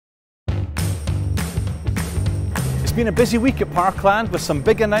It's been a busy week at Parkland with some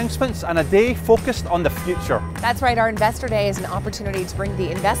big announcements and a day focused on the future. That's right, our Investor Day is an opportunity to bring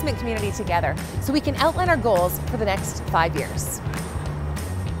the investment community together so we can outline our goals for the next 5 years.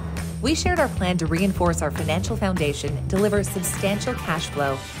 We shared our plan to reinforce our financial foundation, deliver substantial cash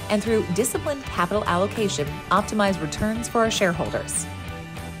flow, and through disciplined capital allocation, optimize returns for our shareholders.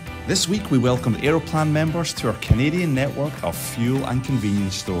 This week we welcomed Aeroplan members to our Canadian network of fuel and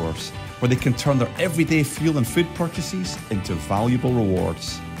convenience stores, where they can turn their everyday fuel and food purchases into valuable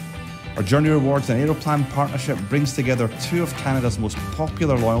rewards. Our Journie Rewards and Aeroplan partnership brings together two of Canada's most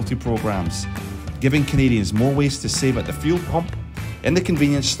popular loyalty programs, giving Canadians more ways to save at the fuel pump, in the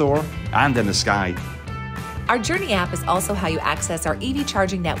convenience store, and in the sky. Our Journie app is also how you access our EV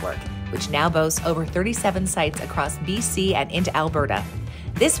charging network, which now boasts over 37 sites across BC and into Alberta.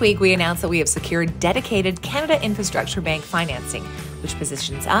 This week, we announced that we have secured dedicated Canada Infrastructure Bank financing, which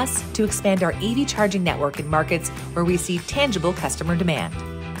positions us to expand our EV charging network in markets where we see tangible customer demand.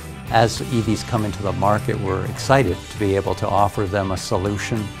 As EVs come into the market, we're excited to be able to offer them a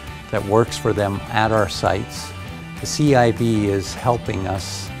solution that works for them at our sites. The CIB is helping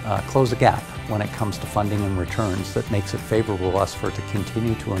us close a gap when it comes to funding and returns that makes it favorable to us to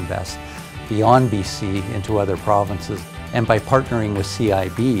continue to invest beyond BC into other provinces. And by partnering with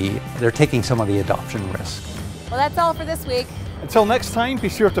CIB, they're taking some of the adoption risk. Well, that's all for this week. Until next time, be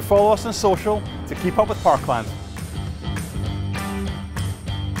sure to follow us on social to keep up with Parkland.